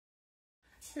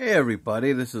Hey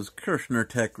everybody, this is Kirshner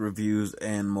Tech Reviews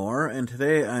and more, and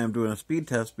today I am doing a speed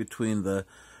test between the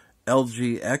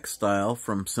LG X Style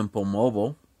from Simple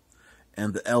Mobile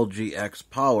and the LG X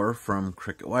Power from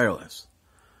Cricket Wireless.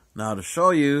 Now to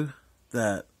show you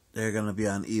that they're going to be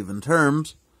on even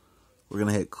terms, we're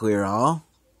going to hit clear all.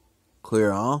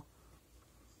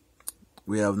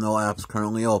 We have no apps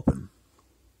currently open.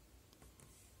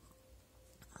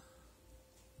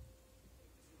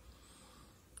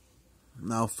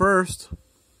 Now first,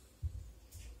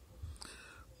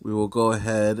 we will go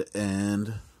ahead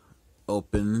and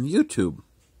open YouTube.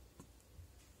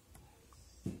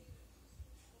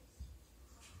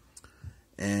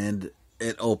 And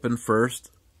it opened first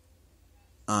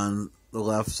on the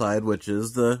left side, which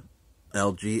is the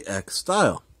LG X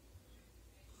Style.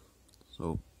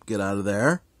 So get out of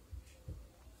there.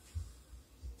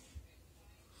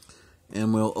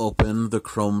 And we'll open the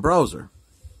Chrome browser.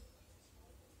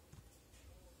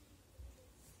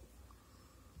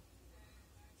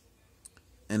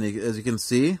 And as you can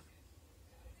see,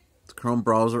 the Chrome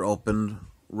browser opened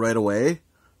right away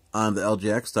on the LG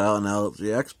X Style, and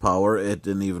LG X Power, it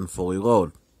didn't even fully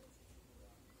load.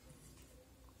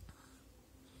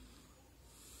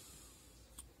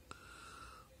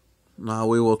 Now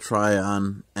we will try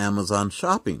on Amazon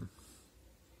Shopping.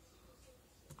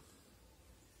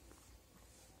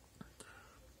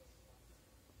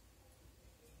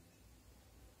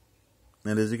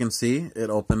 And as you can see,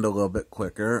 it opened a little bit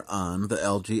quicker on the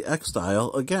LG X Style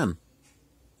again.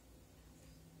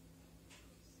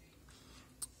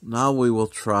 Now we will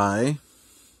try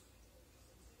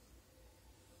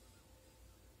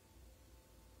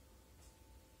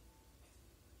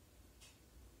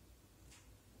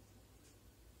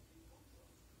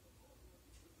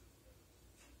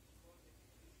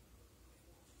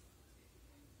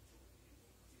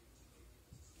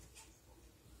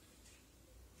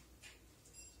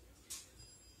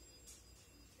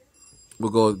we'll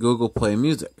go with Google Play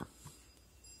Music.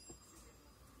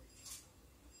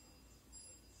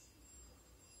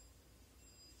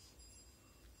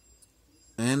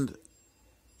 And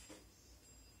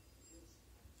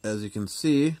as you can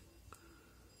see,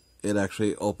 it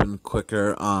actually opened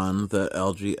quicker on the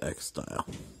LG X Style.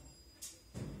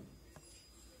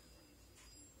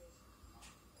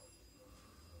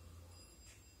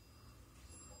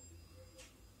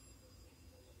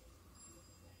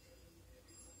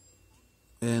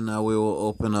 And now we will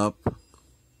open up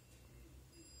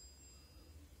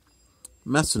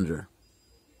Messenger.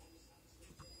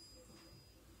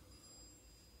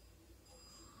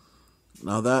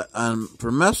 Now that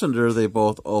for Messenger, they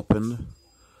both opened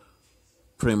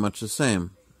pretty much the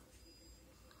same.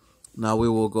 Now we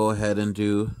will go ahead and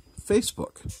do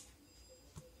Facebook.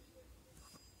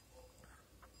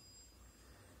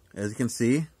 As you can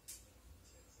see,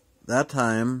 that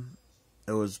time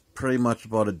it was pretty much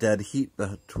about a dead heat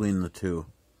between the two.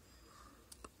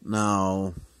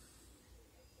 Now,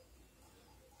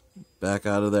 back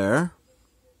out of there.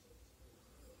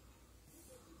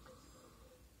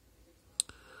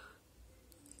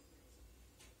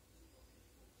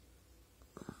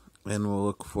 And we'll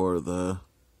look for the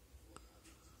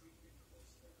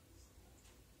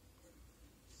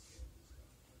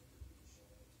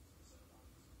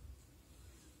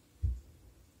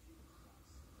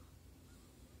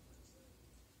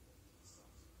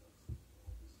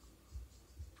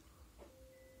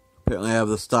apparently I have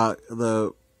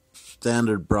the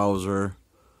standard browser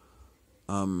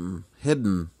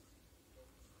hidden.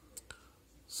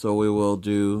 So we will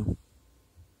do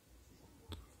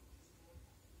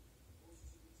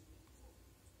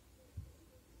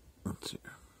let's see.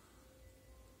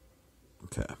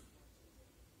 Okay.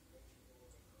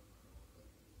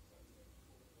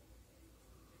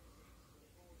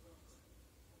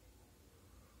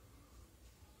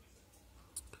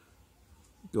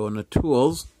 Go into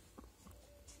Tools.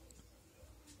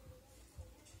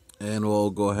 And we'll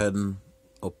go ahead and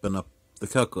open up the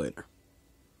calculator.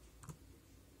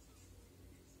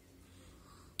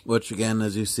 Which again,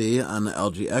 as you see on the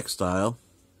LG X Style,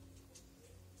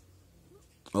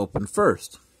 open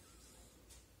first.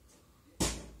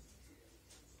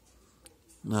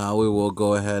 Now we will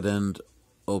go ahead and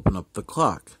open up the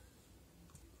clock,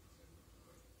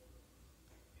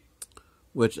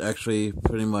 which actually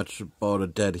pretty much about a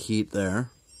dead heat there.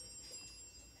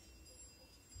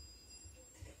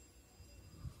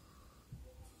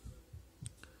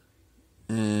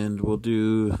 And we'll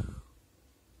do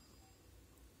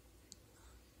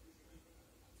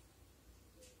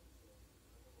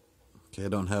okay, I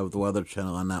don't have the Weather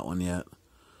Channel on that one yet.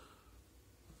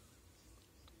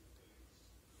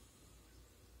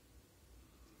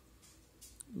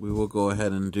 we will go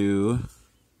ahead and do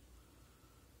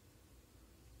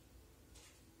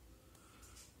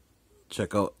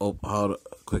check out how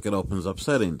quick it opens up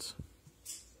settings.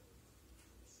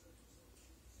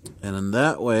 And in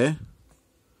that way,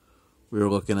 we were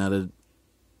looking at a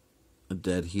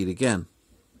dead heat again.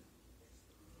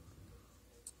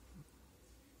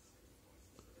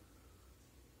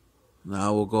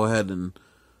 Now we'll go ahead and,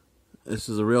 this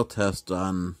is a real test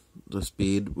on the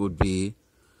speed, would be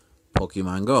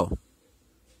Pokemon Go.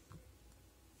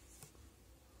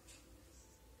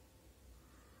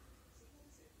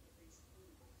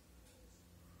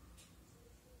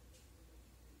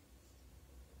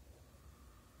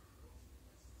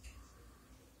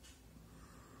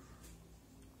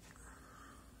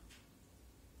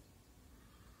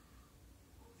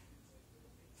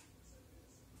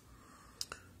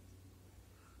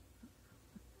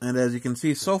 And as you can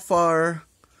see, so far,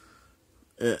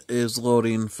 it is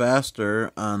loading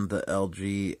faster on the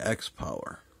LG X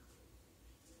Power.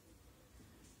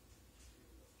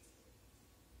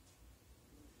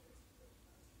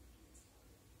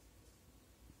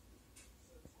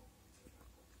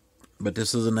 But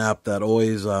this is an app that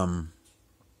always, no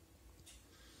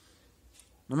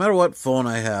matter what phone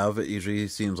I have, it usually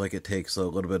seems like it takes a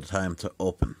little bit of time to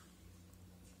open.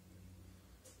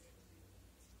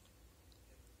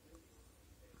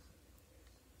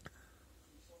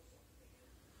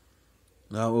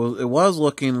 Now, it was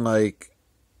looking like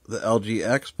the LG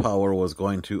X Power was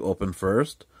going to open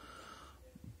first,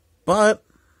 but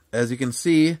as you can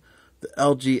see, the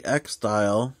LG X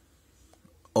Style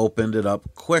opened it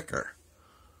up quicker,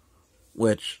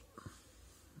 which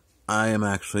I am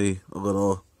actually a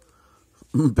little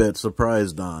bit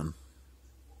surprised on.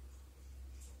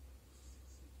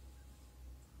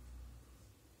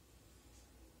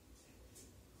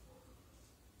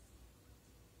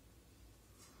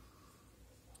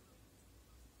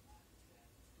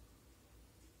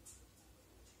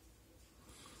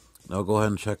 Now go ahead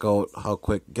and check out how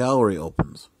quick Gallery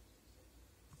opens.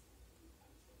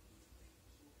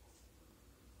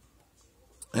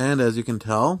 And as you can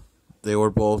tell, they were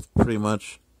both pretty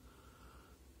much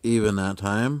even that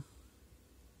time.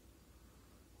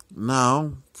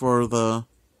 Now,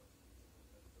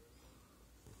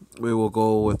 we will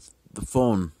go with the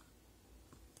phone.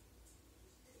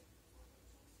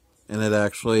 And it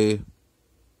actually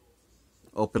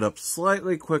opened up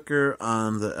slightly quicker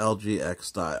on the LG X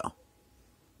Style.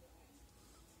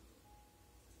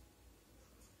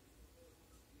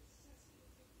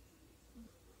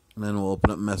 And then we'll open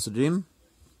up messaging.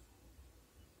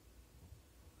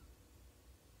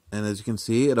 And as you can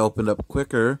see, it opened up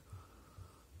quicker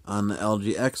on the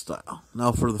LG X Style.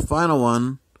 Now for the final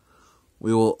one,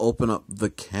 we will open up the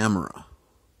camera.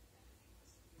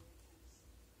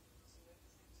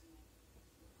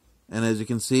 And as you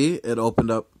can see, it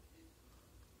opened up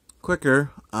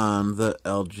quicker on the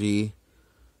LG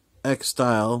X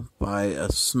Style by a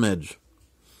smidge.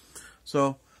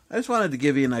 So I just wanted to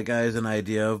give you guys an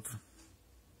idea of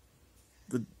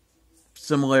the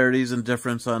similarities and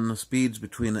difference on the speeds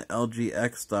between the LG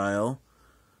X Style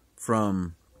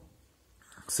from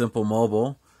Simple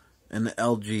Mobile and the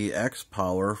LG X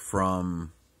Power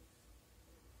from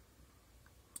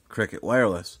Cricket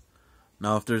Wireless.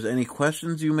 Now, if there's any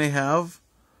questions you may have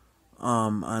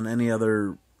on any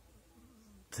other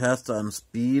tests on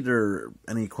speed or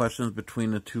any questions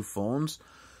between the two phones,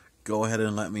 go ahead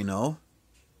and let me know.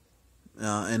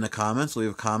 In the comments,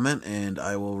 leave a comment, and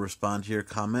I will respond to your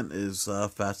comment as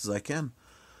fast as I can.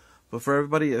 But for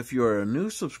everybody, if you are a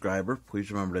new subscriber, please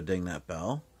remember to ding that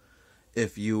bell.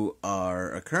 If you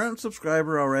are a current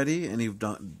subscriber already and you've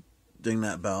ding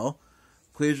that bell,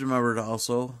 please remember to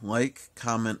also like,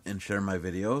 comment, and share my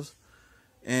videos.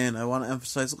 And I want to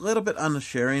emphasize a little bit on the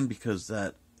sharing because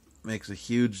that makes a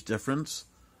huge difference.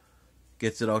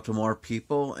 Gets it out to more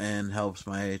people and helps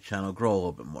my channel grow a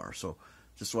little bit more. So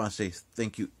just want to say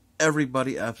thank you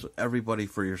everybody, absolutely everybody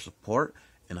for your support,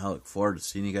 and I look forward to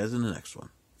seeing you guys in the next one.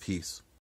 Peace.